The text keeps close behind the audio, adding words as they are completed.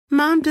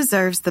Mom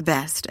deserves the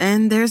best,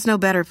 and there's no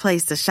better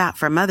place to shop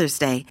for Mother's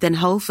Day than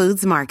Whole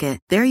Foods Market.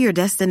 They're your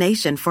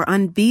destination for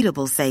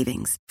unbeatable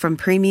savings, from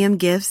premium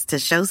gifts to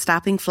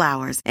show-stopping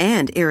flowers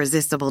and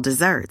irresistible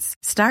desserts.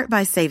 Start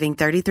by saving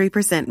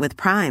 33% with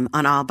Prime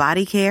on all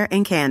body care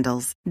and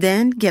candles.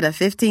 Then get a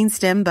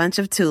 15-stem bunch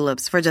of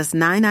tulips for just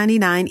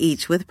 $9.99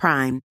 each with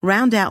Prime.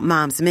 Round out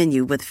Mom's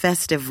menu with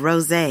festive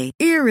rosé,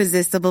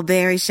 irresistible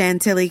berry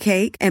chantilly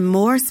cake, and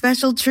more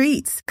special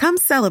treats. Come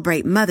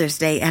celebrate Mother's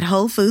Day at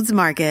Whole Foods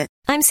Market.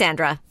 I'm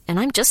Sandra, and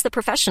I'm just the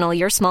professional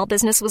your small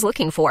business was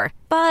looking for.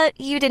 But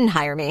you didn't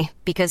hire me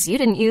because you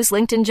didn't use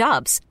LinkedIn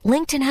Jobs.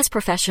 LinkedIn has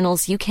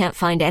professionals you can't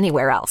find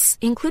anywhere else,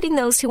 including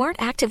those who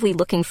aren't actively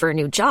looking for a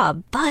new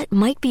job, but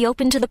might be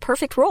open to the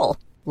perfect role,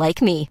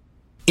 like me.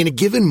 In a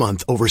given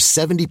month, over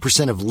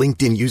 70% of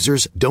LinkedIn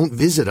users don't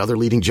visit other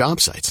leading job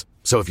sites.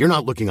 So if you're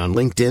not looking on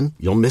LinkedIn,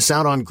 you'll miss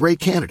out on great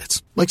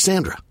candidates, like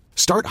Sandra.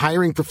 Start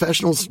hiring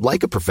professionals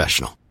like a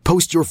professional.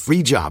 Post your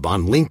free job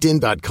on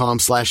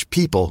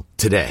linkedin.com/people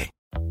today.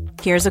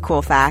 Here's a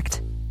cool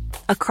fact.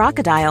 A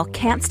crocodile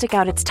can't stick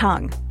out its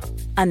tongue.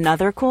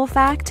 Another cool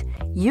fact,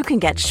 you can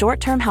get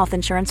short-term health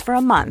insurance for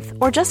a month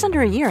or just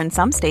under a year in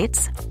some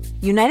states.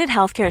 United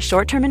Healthcare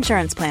short-term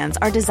insurance plans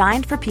are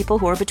designed for people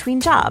who are between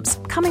jobs,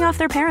 coming off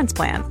their parents'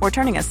 plan, or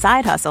turning a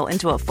side hustle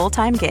into a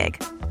full-time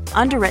gig.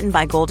 Underwritten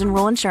by Golden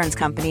Rule Insurance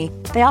Company,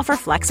 they offer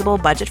flexible,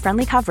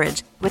 budget-friendly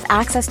coverage with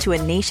access to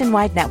a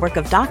nationwide network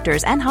of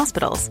doctors and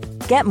hospitals.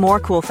 Get more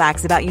cool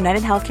facts about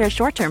United Healthcare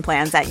short-term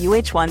plans at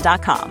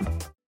uh1.com.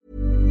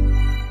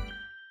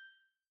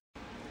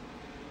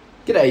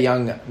 G'day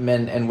young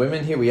men and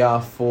women, here we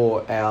are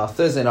for our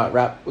Thursday night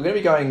wrap. We're going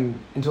to be going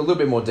into a little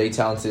bit more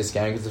detail into this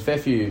game because there's a fair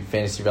few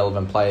fantasy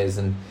relevant players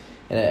and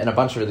a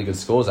bunch of really good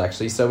scores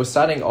actually. So we're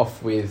starting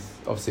off with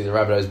obviously the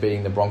Rabbitohs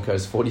beating the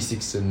Broncos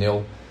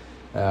 46-0.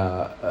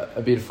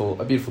 A beautiful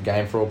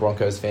game for all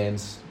Broncos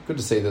fans. Good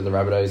to see that the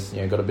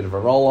Rabbitohs got a bit of a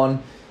roll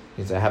on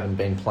because they haven't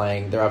been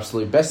playing their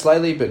absolute best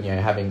lately, but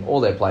having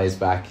all their players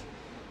back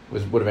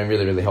would have been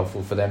really, really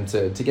helpful for them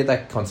to get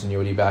that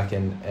continuity back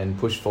and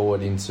push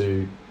forward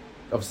into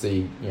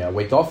obviously a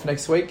week off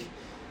next week,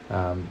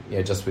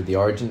 just with the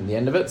Origin at the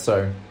end of it.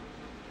 So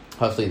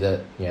hopefully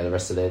the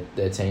rest of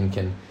their team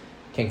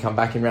can come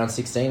back in round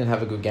 16 and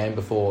have a good game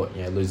before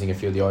losing a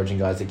few of the Origin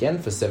guys again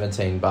for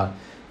 17. But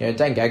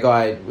Dane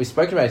Gagai, we've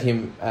spoken about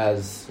him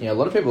as a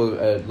lot of people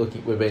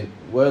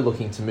were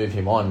looking to move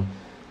him on.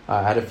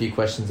 I had a few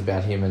questions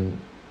about him, and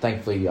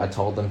thankfully I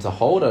told them to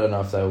hold. I don't know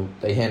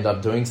if they end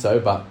up doing so,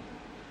 but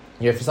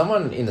for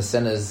someone in the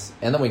centres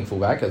and the wing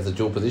fullback as a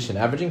dual position,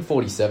 averaging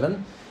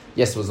 47.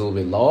 Yes, it was a little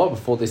bit lower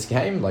before this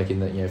game, like in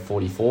the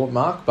 44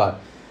 mark, but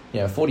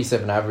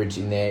 47 average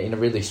in there in a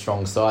really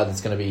strong side that's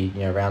going to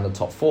be around the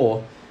top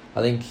 4.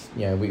 I think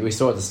we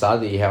saw at the start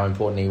of the year how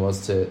important he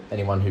was to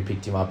anyone who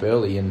picked him up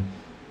early, and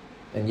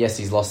yes,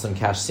 he's lost some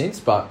cash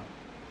since, but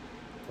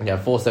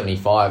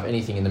 475,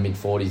 anything in the mid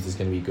 40s is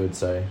going to be good.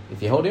 So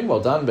if you hold him, well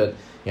done. But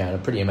a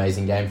pretty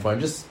amazing game for him.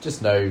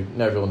 Just no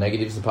real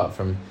negatives apart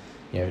from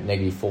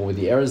 -4 with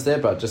the errors there,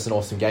 but just an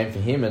awesome game for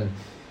him. And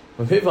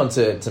we move on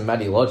to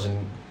Matty Lodge,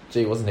 and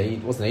gee, wasn't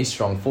he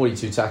strong?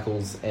 42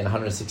 tackles and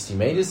 160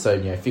 metres, so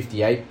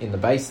 58 in the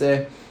base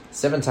there.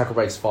 7 tackle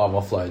breaks, 5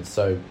 offloads.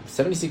 So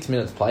 76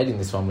 minutes played in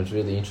this one, which is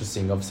really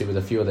interesting. Obviously, with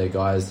a few of their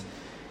guys,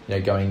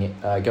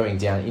 going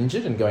down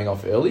injured and going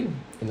off early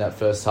in that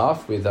first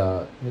half. With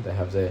who they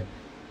have there,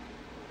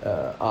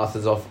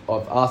 Arthur's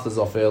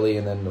off early,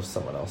 and then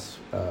someone else.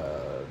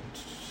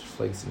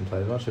 Fleeks didn't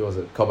play as much. Who was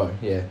it? Cobbo.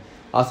 Yeah,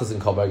 Arthur's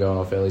and Cobbo going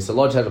off early. So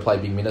Lodge had to play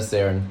big minutes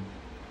there, and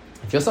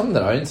if you're someone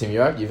that owns him,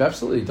 you've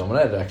absolutely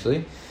dominated,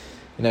 actually.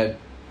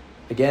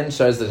 Again,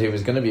 shows that he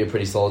was going to be a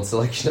pretty solid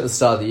selection at the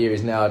start of the year.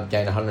 He's now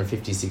gained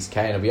 156k,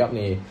 and he'll be up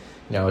near,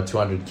 a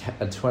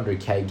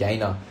 200k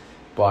gainer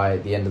by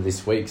the end of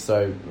this week.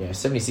 So,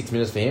 76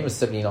 minutes for him with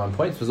 79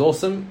 points was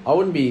awesome. I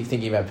wouldn't be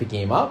thinking about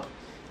picking him up.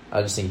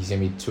 I just think he's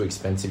going to be too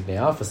expensive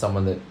now for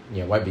someone that,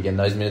 won't be getting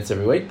those minutes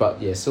every week. But,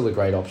 still a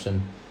great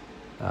option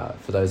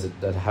for those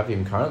that have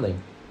him currently.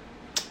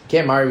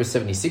 Cam Murray was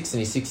 76 and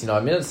he's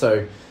 69 minutes,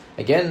 so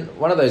again,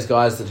 one of those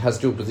guys that has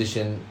dual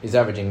position is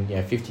averaging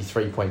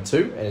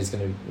 53.2 and is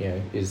going to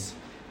is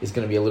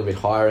going to be a little bit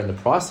higher in the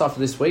price after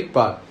this week.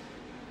 But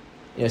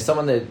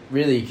someone that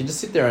really you can just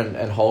sit there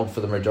and hold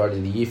for the majority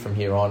of the year from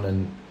here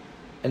on,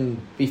 and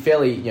be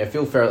fairly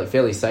feel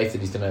fairly safe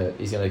that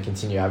he's going to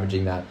continue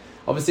averaging that.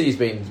 Obviously, he's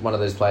been one of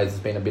those players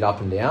that's been a bit up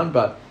and down,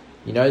 but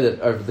that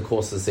over the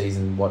course of the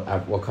season what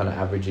kind of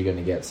average you're going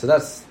to get. So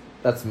that's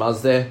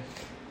Muzz there.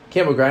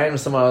 Campbell Graham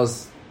was someone I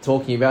was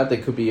talking about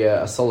that could be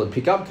a solid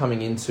pickup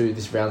coming into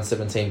this round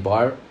 17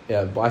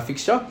 buy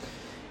fixture,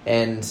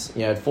 and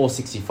at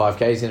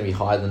 465k he's going to be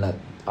higher than that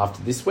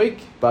after this week,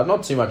 but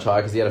not too much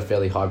higher because he had a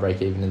fairly high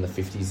break even in the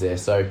 50s there.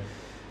 So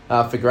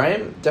for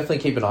Graham, definitely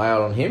keep an eye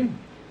out on him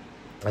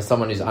as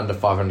someone who's under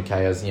 500k.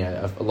 As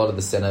a lot of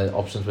the centre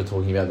options we're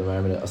talking about at the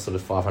moment are sort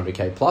of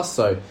 500k plus.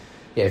 So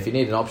if you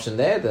need an option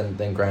there,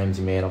 then Graham's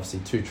your man. Obviously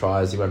 2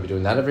 tries, he won't be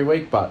doing that every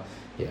week, but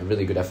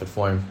really good effort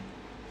for him.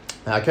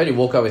 Cody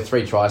Walker with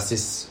 3 try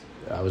assists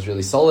was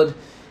really solid.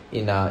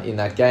 in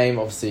that game.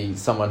 Obviously,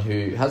 someone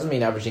who hasn't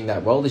been averaging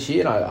that well this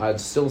year, and I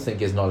still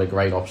think is not a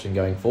great option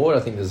going forward. I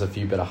think there's a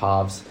few better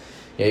halves.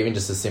 Yeah, even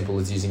just as simple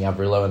as using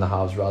Averillo in the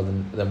halves rather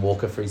than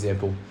Walker, for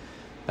example.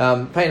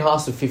 Payne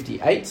Haas with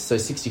 58, so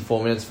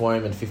 64 minutes for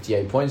him and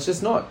 58 points.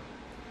 Just not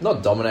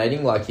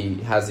dominating like he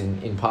has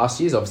in past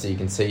years. Obviously,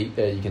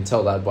 you can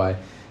tell that by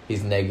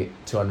his neg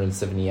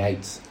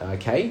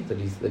 278k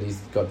that he's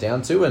got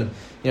down to, and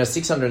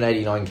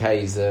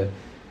 689k is a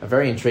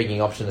very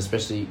intriguing option,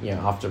 especially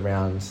after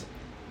round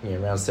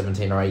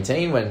 17 or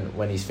 18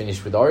 when he's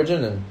finished with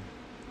Origin and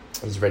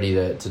he's ready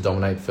to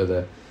dominate for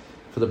the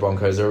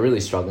Broncos, who are really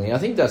struggling. I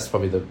think that's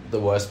probably the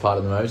worst part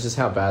of the moment, just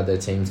how bad their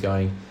team's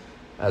going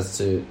as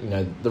to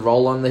the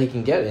roll on that he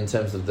can get in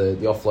terms of the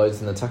offloads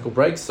and the tackle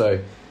breaks. So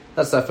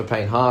that's that for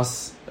Payne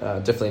Haas.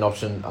 Definitely an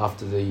option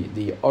after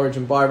the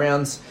Origin bye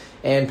rounds.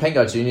 And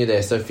Pangai Jr.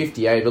 there, so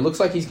 58. It looks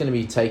like he's going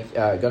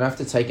to have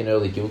to take an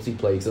early guilty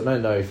plea, because I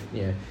don't know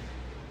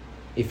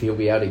if he'll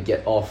be able to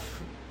get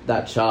off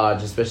that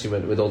charge,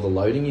 especially with all the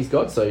loading he's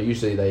got. So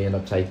usually they end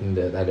up taking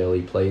that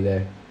early plea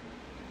there.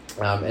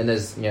 And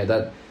there's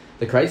the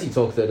crazy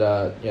talk that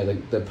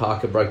that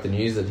Parker broke the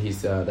news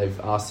that they've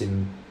asked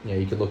him.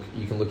 You can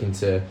look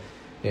into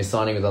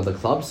signing with other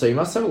clubs. So he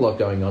must have a lot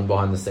going on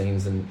behind the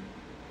scenes, and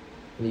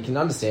you can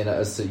understand it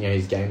as to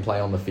his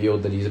gameplay on the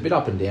field, that he's a bit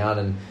up and down,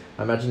 and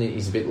I imagine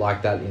he's a bit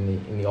like that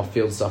in the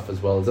off-field stuff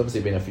as well. There's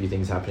obviously been a few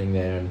things happening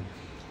there, and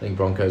I think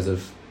Broncos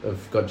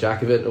have got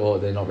jack of it, or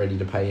they're not ready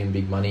to pay him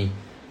big money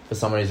for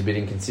someone who's a bit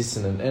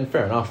inconsistent, and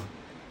fair enough.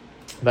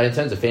 But in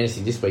terms of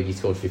fantasy this week, he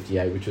scored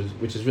 58,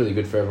 which is really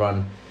good for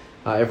everyone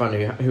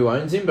who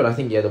owns him. But I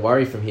think the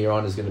worry from here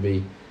on is going to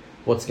be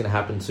what's going to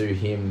happen to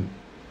him.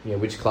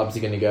 Which clubs are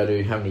going to go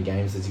to, how many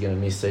games is he going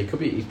to miss. So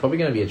he's probably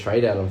going to be a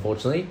trade out,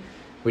 unfortunately,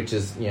 which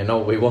is not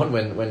what we want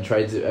when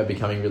trades are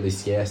becoming really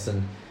scarce.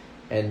 And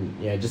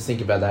just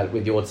think about that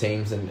with your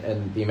teams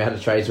and the amount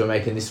of trades we're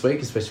making this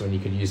week, especially when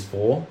you could use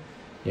 4.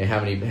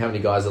 How many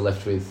guys are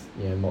left with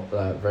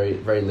very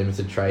very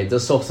limited trades. I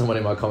saw someone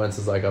in my comments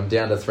was like, I'm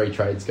down to 3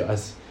 trades,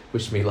 guys.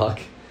 Wish me luck.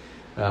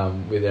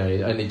 With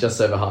only just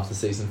over half the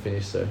season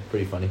finished, so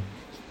pretty funny.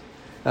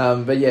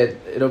 But yeah,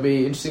 it'll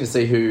be interesting to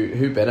see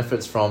who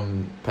benefits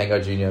from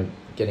Pangai Jr.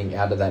 getting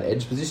out of that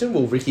edge position.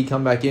 Will Ricky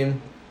come back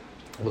in?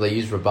 Will they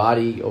use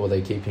Rabadi, or will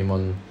they keep him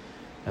on?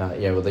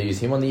 Will they use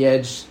him on the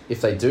edge?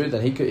 If they do,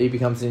 then he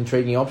becomes an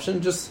intriguing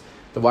option. Just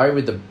the worry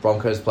with the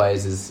Broncos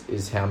players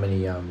is how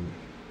many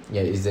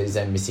is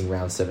them missing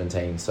round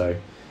 17. So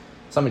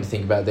something to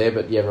think about there.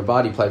 But yeah,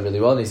 Rabadi played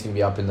really well, and he's going to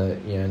be up in the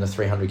in the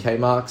 300k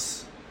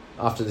marks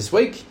after this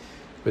week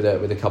with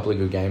a couple of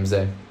good games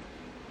there.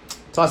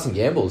 Tyson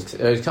Gamble's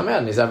come out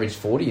and he's averaged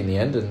 40 in the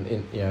end,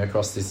 and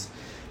across this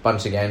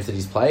bunch of games that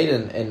he's played,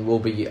 and will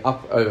be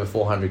up over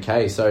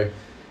 400k. So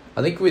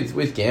I think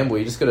with Gamble,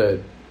 you just got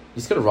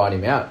to ride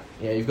him out.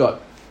 You've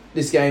got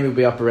this game, he'll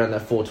be up around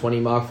that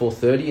 420 mark,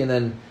 430, and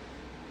then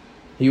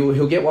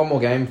he'll get one more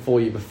game for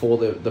you before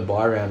the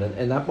bye round,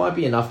 and that might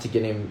be enough to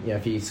get him.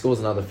 If he scores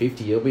another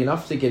 50, it'll be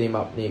enough to get him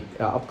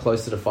up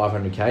closer to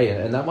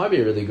 500k, and that might be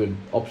a really good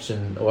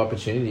option or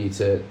opportunity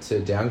to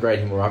downgrade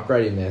him or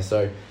upgrade him there.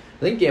 So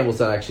I think Gamble's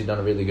actually done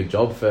a really good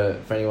job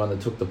for anyone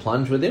that took the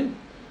plunge with him.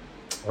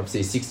 Obviously,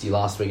 a 60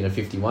 last week and a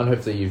 51.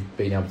 Hopefully, you've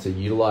been able to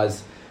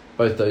utilise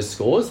both those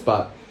scores.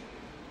 But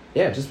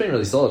yeah, just been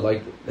really solid.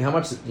 Like how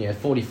much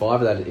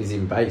 45 of that is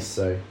in base.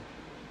 So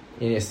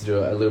he has to do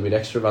a little bit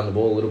extra, run the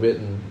ball a little bit,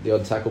 and the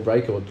odd tackle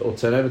break or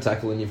turnover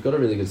tackle, and you've got a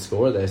really good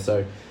scorer there.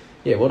 So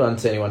yeah, well done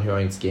to anyone who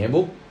owns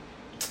Gamble.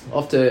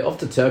 Off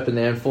to Turpin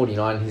there in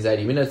 49. His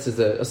 80 minutes is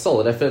a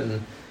solid effort,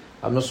 and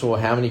I'm not sure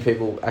how many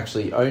people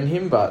actually own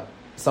him, but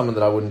someone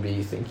that I wouldn't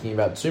be thinking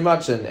about too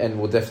much, and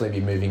will definitely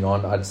be moving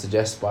on, I'd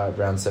suggest, by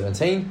round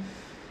 17.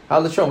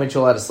 Latrell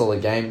Mitchell had a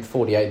solid game,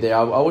 48 there.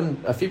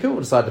 A few people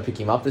decided to pick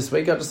him up this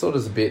week. I just thought it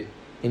was a bit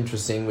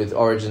interesting with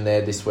Origin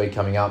there this week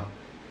coming up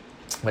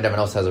when everyone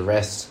else has a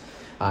rest,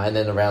 and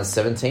then the round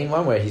 17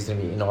 one where he's going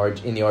to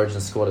be in the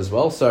Origin squad as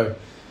well. So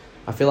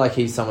I feel like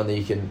he's someone that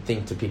you can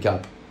think to pick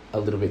up a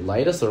little bit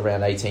later, so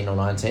around 18 or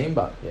 19,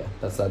 but yeah,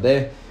 that's that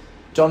there.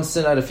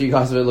 Johnston had a few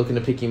guys that were looking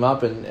to pick him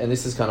up, and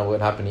this is kind of what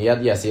happened. He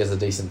has a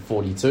decent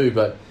 42,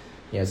 but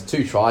it's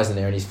 2 tries in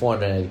there, and he's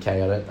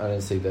 480k. I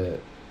don't see the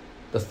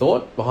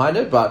thought behind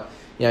it, but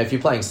if you're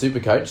playing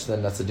Supercoach,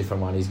 then that's a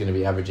different one. He's going to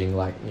be averaging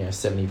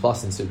 70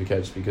 plus in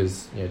Supercoach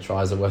because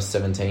tries are worth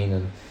 17,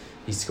 and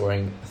he's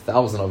scoring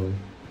 1,000 of them.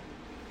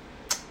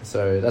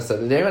 So that's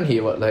that. Everyone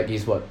here,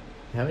 he's how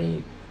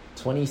many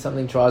 20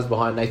 something tries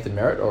behind Nathan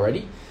Merritt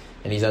already,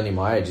 and he's only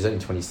my age. He's only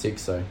 26,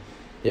 so.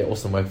 Yeah,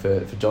 awesome work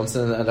for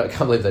Johnson, and I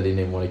can't believe they didn't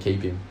even want to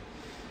keep him.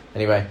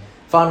 Anyway,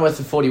 Farnworth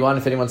for 41,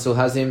 if anyone still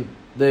has him.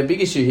 The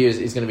big issue here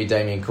is going to be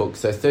Damien Cook,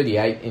 so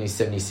 38 in his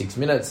 76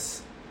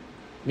 minutes.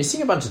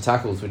 Missing a bunch of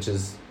tackles, which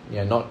is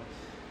not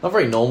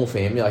very normal for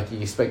him. You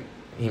expect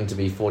him to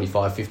be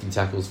 45, 50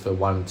 tackles for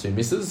 1 or 2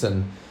 misses,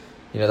 and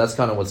that's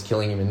kind of what's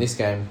killing him in this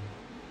game.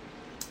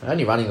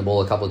 Only running the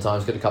ball a couple of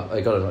times, got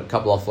a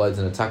couple offloads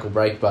and a tackle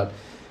break, but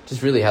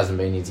just really hasn't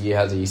been his year,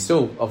 has he? He's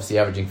still obviously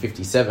averaging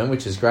 57,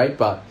 which is great,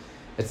 but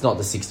it's not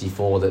the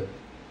 64 that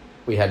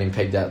we had him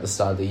pegged at the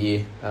start of the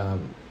year.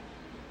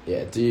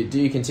 Do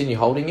you continue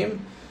holding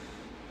him?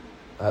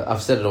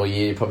 I've said it all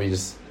year.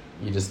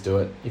 You just do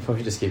it. You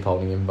probably just keep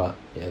holding him. But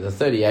yeah, the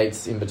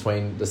 38s in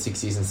between the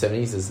 60s and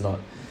 70s is not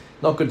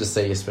good to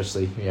see,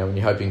 especially when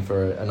you're hoping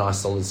for a nice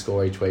solid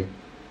score each week.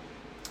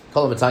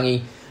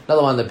 Koloamatangi,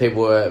 another one that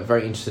people were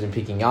very interested in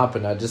picking up,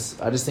 and I just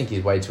think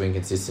he's way too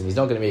inconsistent. He's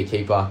not going to be a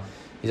keeper.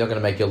 He's not going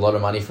to make you a lot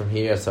of money from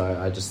here, so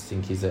I just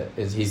think he's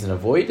an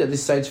avoid at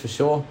this stage for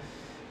sure.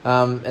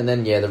 And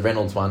then the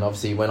Reynolds one,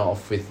 obviously he went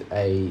off with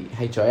a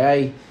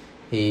HIA.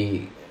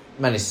 He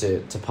managed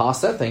to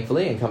pass that,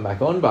 thankfully, and come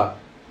back on, but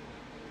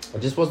it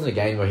just wasn't a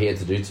game where he had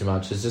to do too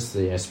much. It's just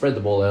spread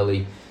the ball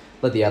early,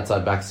 let the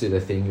outside backs do their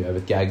thing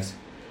with Gags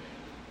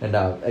and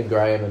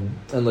Graham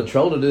and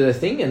Latrell to do their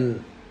thing,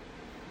 and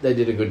they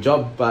did a good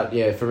job. But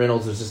for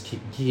Reynolds, it was just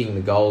kicking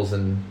the goals,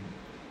 and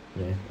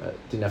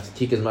didn't have to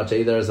kick as much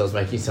either, as I was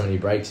making so many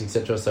breaks,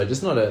 etc. So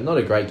just not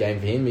a great game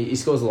for him. He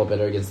scores a lot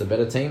better against the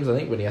better teams, I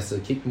think, when he has to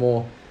kick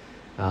more,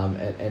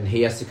 and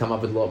he has to come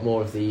up with a lot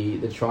more of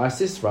the try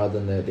assists rather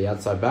than the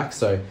outside back.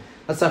 So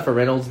that's that for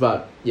Reynolds.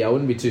 But I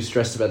wouldn't be too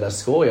stressed about that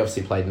score. He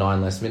obviously played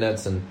 9 less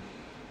minutes and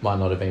might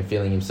not have been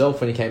feeling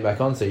himself when he came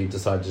back on, so he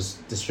decided to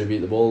just distribute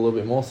the ball a little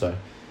bit more. So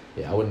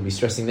I wouldn't be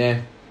stressing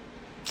there.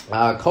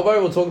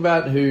 Cobbo we'll talk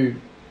about, who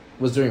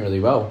was doing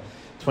really well.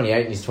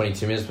 28 in his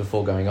 22 minutes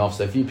before going off.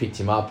 So if you picked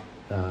him up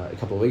a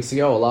couple of weeks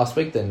ago or last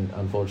week, then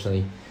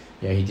unfortunately,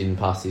 he didn't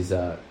pass his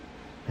HIA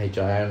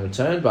in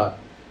return. But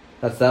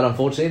that's that.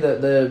 Unfortunately,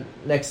 the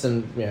next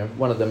and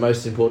one of the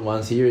most important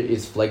ones here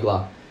is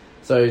Flegler.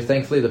 So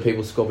thankfully, the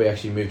People's Squad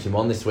actually moved him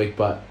on this week,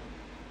 but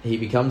he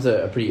becomes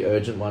a pretty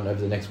urgent one over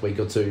the next week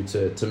or two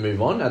to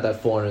move on at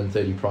that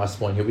 430 price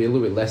point. He'll be a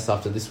little bit less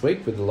after this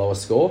week with the lower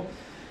score,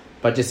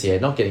 but just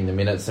not getting the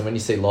minutes. And when you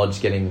see Lodge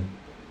getting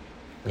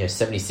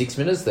 76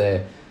 minutes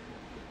there,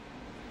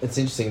 it's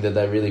interesting that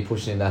they're really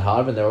pushing him that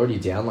hard when they're already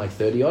down like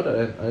 30 odd.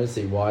 I don't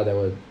see why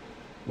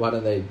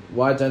don't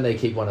they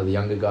keep one of the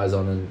younger guys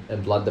on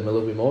and blood them a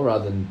little bit more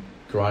rather than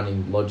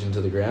grinding Lodge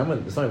into the ground when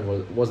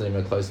it wasn't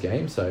even a close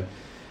game. So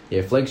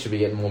Flegg should be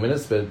getting more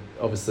minutes, but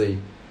obviously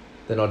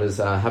they're not as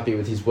happy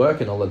with his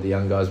work, and I'll let the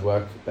young guys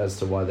work as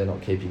to why they're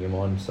not keeping him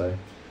on. So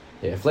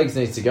Flegg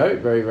needs to go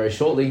very, very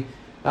shortly.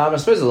 I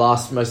suppose the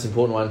last most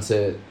important one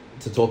to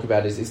talk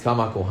about is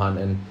Carmichael Hunt,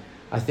 and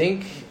I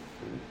think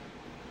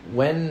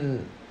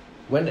when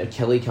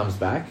Kelly comes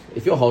back,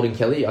 if you're holding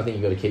Kelly, I think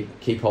you've got to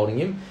keep holding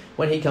him.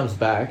 When he comes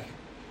back,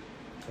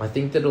 I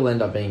think that it'll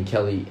end up being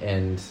Kelly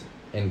and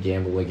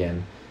Gamble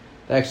again.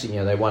 They actually,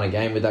 they won a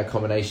game with that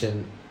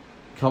combination.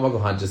 Carmichael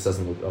Hunt just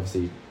doesn't look,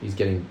 obviously he's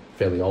getting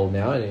fairly old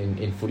now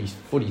in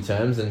footy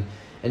terms, and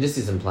just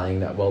isn't playing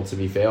that well, to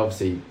be fair.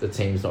 Obviously the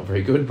team's not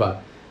very good,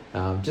 but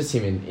just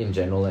him in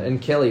general.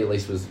 And Kelly at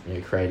least was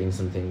creating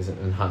some things,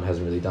 and Hunt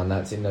hasn't really done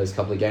that in those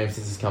couple of games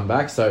since he's come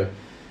back. So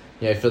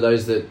for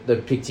those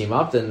that picked him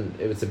up, then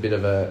it was a bit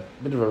of a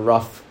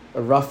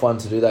rough one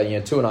to do that.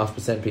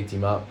 2.5% picked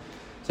him up,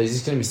 so he's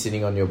just going to be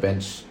sitting on your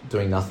bench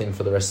doing nothing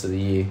for the rest of the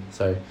year.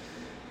 So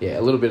a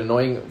little bit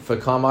annoying for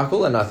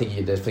Carmichael, and I think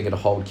you're definitely going to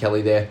hold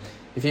Kelly there.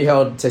 If you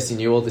held Tessie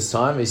Newell this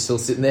time, he's still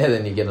sitting there,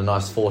 then you get a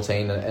nice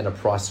 14 and a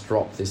price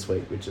drop this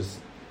week, which is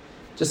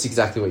just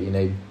exactly what you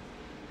need.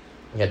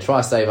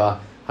 Try saver,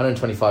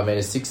 125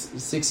 metres,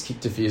 six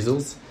kick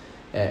defusals,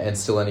 and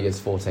still only gets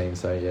 14.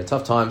 So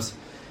tough times.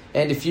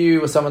 And if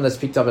you were someone that's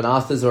picked up an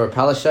Arthurs or a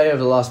Palaszczuk over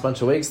the last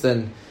bunch of weeks,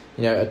 then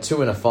a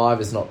 2 and a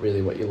 5 is not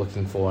really what you're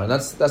looking for. And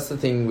that's the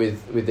thing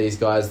with these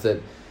guys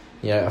that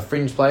are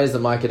fringe players that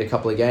might get a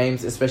couple of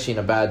games, especially in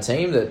a bad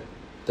team, that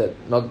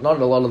not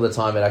a lot of the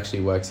time it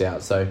actually works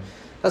out. So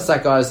that's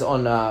that, guys,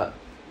 on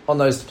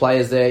those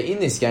players there in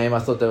this game. I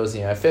thought there was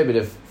a fair bit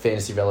of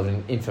fantasy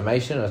relevant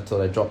information. I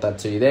thought I'd drop that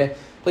to you there.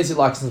 Please hit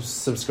like and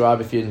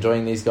subscribe if you're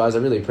enjoying these, guys. I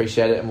really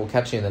appreciate it, and we'll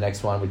catch you in the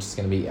next one, which is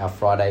going to be our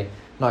Friday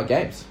night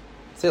games.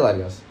 See you later,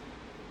 guys.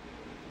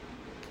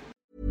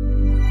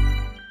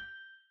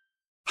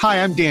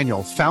 Hi, I'm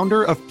Daniel,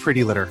 founder of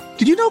Pretty Litter.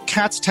 Did you know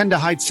cats tend to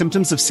hide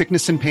symptoms of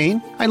sickness and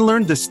pain? I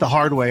learned this the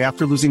hard way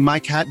after losing my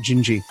cat,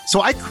 Gingy. So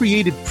I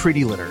created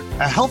Pretty Litter,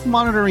 a health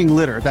monitoring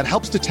litter that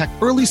helps detect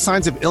early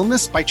signs of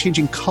illness by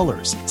changing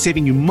colors,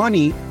 saving you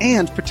money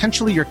and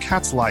potentially your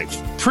cat's life.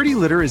 Pretty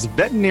Litter is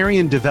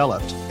veterinarian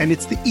developed, and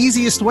it's the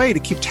easiest way to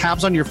keep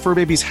tabs on your fur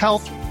baby's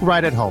health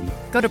right at home.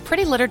 Go to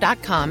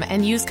prettylitter.com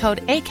and use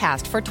code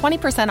ACAST for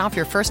 20% off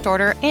your first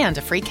order and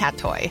a free cat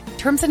toy.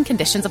 Terms and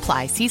conditions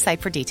apply. See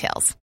site for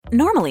details.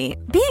 Normally,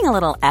 being a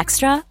little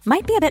extra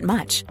might be a bit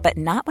much, but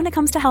not when it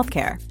comes to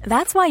healthcare.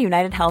 That's why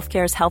United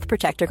Healthcare's Health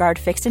Protector Guard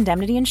fixed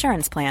indemnity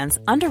insurance plans,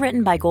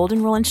 underwritten by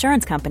Golden Rule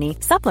Insurance Company,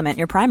 supplement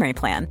your primary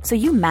plan so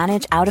you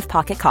manage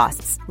out-of-pocket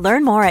costs.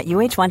 Learn more at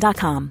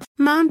uh1.com.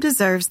 Mom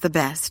deserves the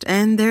best,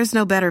 and there's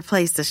no better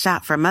place to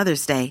shop for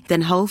Mother's Day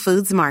than Whole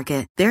Foods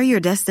Market. They're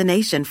your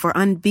destination for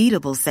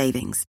unbeatable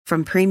savings,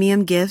 from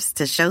premium gifts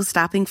to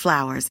show-stopping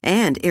flowers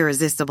and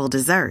irresistible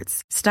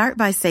desserts. Start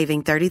by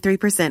saving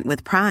 33%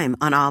 with Prime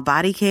on all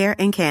body care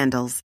and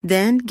candles.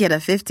 Then get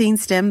a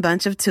 15-stem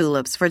bunch of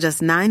tulips for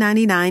just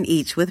 $9.99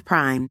 each with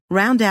Prime.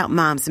 Round out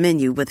Mom's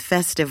menu with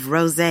festive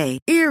rosé,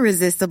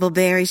 irresistible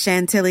berry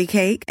chantilly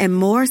cake, and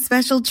more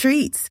special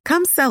treats.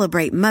 Come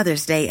celebrate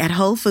Mother's Day at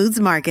Whole Foods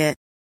Market.